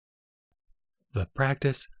The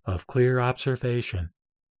practice of clear observation.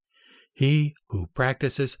 He who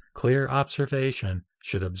practices clear observation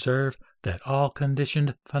should observe that all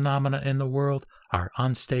conditioned phenomena in the world are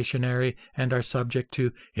unstationary and are subject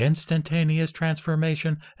to instantaneous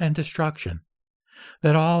transformation and destruction,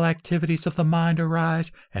 that all activities of the mind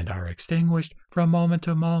arise and are extinguished from moment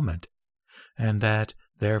to moment, and that,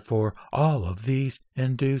 therefore, all of these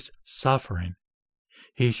induce suffering.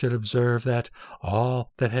 He should observe that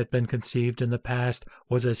all that had been conceived in the past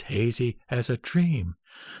was as hazy as a dream,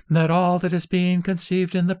 that all that is being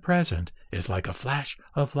conceived in the present is like a flash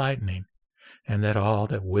of lightning, and that all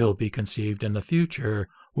that will be conceived in the future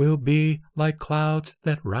will be like clouds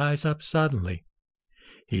that rise up suddenly.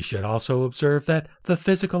 He should also observe that the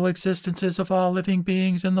physical existences of all living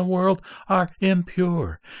beings in the world are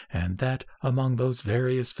impure, and that among those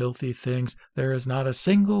various filthy things there is not a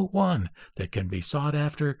single one that can be sought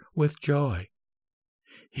after with joy.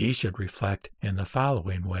 He should reflect in the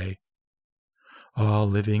following way: all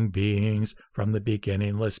living beings from the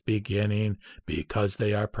beginningless beginning, because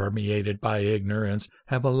they are permeated by ignorance,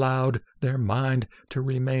 have allowed their mind to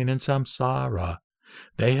remain in samsara.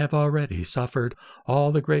 They have already suffered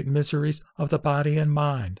all the great miseries of the body and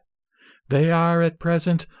mind. They are at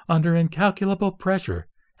present under incalculable pressure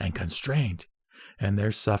and constraint, and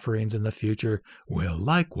their sufferings in the future will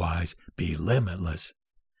likewise be limitless.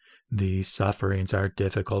 These sufferings are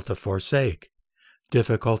difficult to forsake,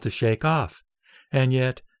 difficult to shake off, and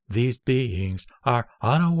yet these beings are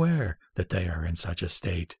unaware that they are in such a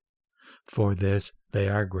state. For this they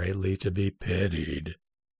are greatly to be pitied.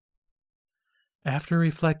 After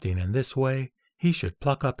reflecting in this way, he should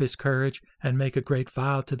pluck up his courage and make a great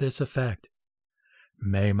vow to this effect: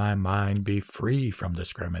 may my mind be free from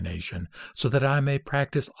discrimination, so that I may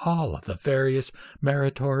practice all of the various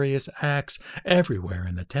meritorious acts everywhere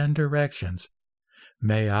in the 10 directions.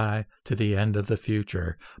 May I, to the end of the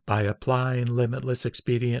future, by applying limitless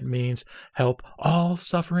expedient means, help all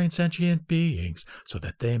suffering sentient beings, so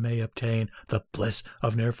that they may obtain the bliss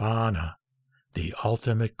of nirvana, the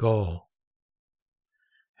ultimate goal.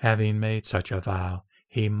 Having made such a vow,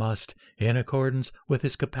 he must, in accordance with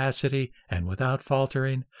his capacity and without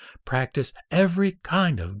faltering, practice every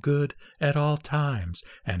kind of good at all times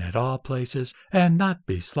and at all places, and not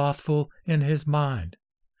be slothful in his mind.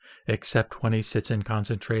 Except when he sits in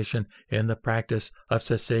concentration in the practice of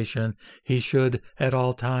cessation, he should at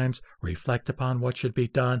all times reflect upon what should be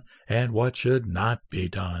done and what should not be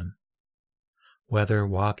done. Whether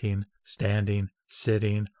walking, standing,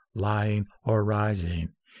 sitting, lying, or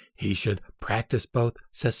rising, he should practice both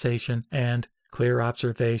cessation and clear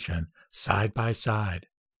observation side by side.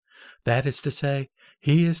 That is to say,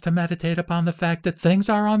 he is to meditate upon the fact that things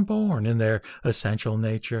are unborn in their essential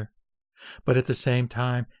nature. But at the same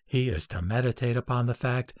time, he is to meditate upon the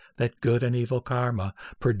fact that good and evil karma,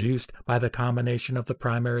 produced by the combination of the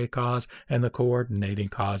primary cause and the coordinating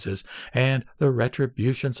causes, and the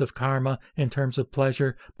retributions of karma in terms of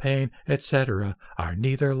pleasure, pain, etc., are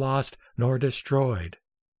neither lost nor destroyed.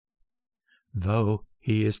 Though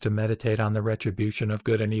he is to meditate on the retribution of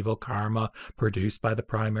good and evil karma produced by the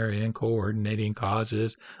primary and coordinating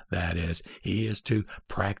causes, that is, he is to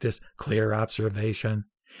practice clear observation,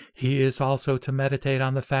 he is also to meditate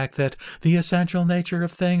on the fact that the essential nature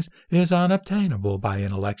of things is unobtainable by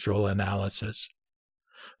intellectual analysis.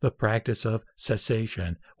 The practice of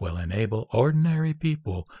cessation will enable ordinary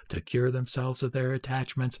people to cure themselves of their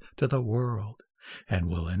attachments to the world, and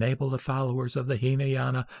will enable the followers of the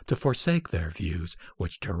Hinayana to forsake their views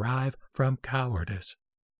which derive from cowardice.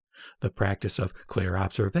 The practice of clear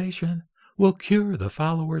observation will cure the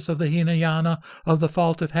followers of the Hinayana of the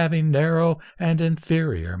fault of having narrow and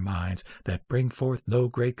inferior minds that bring forth no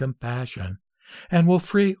great compassion, and will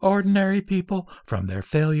free ordinary people from their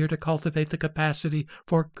failure to cultivate the capacity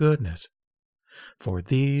for goodness. For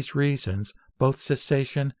these reasons, both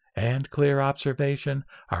cessation and clear observation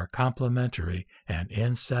are complementary and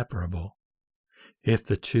inseparable. If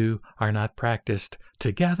the two are not practiced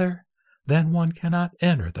together, then one cannot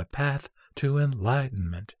enter the path to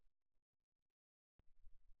enlightenment.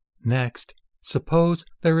 Next, suppose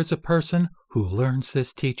there is a person who learns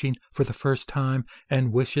this teaching for the first time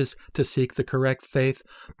and wishes to seek the correct faith,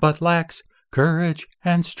 but lacks courage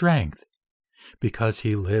and strength. Because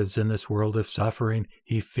he lives in this world of suffering,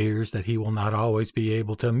 he fears that he will not always be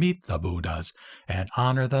able to meet the Buddhas and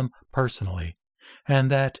honor them personally,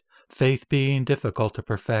 and that, faith being difficult to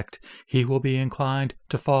perfect, he will be inclined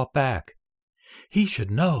to fall back. He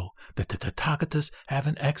should know that the Tathagatas have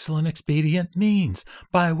an excellent expedient means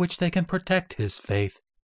by which they can protect his faith.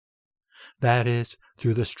 That is,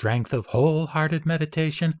 through the strength of wholehearted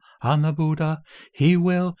meditation on the Buddha, he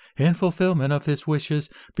will, in fulfillment of his wishes,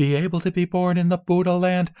 be able to be born in the Buddha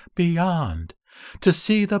land beyond, to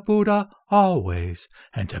see the Buddha always,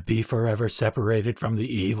 and to be forever separated from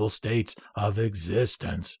the evil states of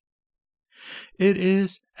existence. It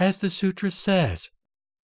is as the sutra says,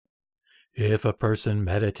 if a person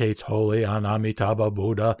meditates wholly on Amitabha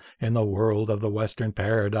Buddha in the world of the Western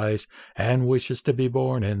Paradise and wishes to be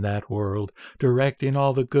born in that world, directing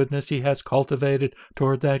all the goodness he has cultivated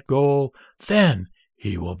toward that goal, then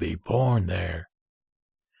he will be born there.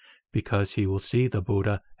 Because he will see the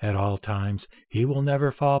Buddha at all times, he will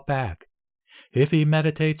never fall back. If he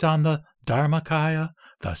meditates on the Dharmakaya,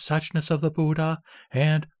 the suchness of the Buddha,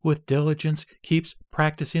 and with diligence keeps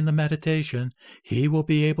practicing the meditation, he will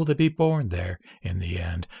be able to be born there in the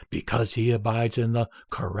end, because he abides in the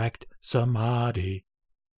correct samadhi.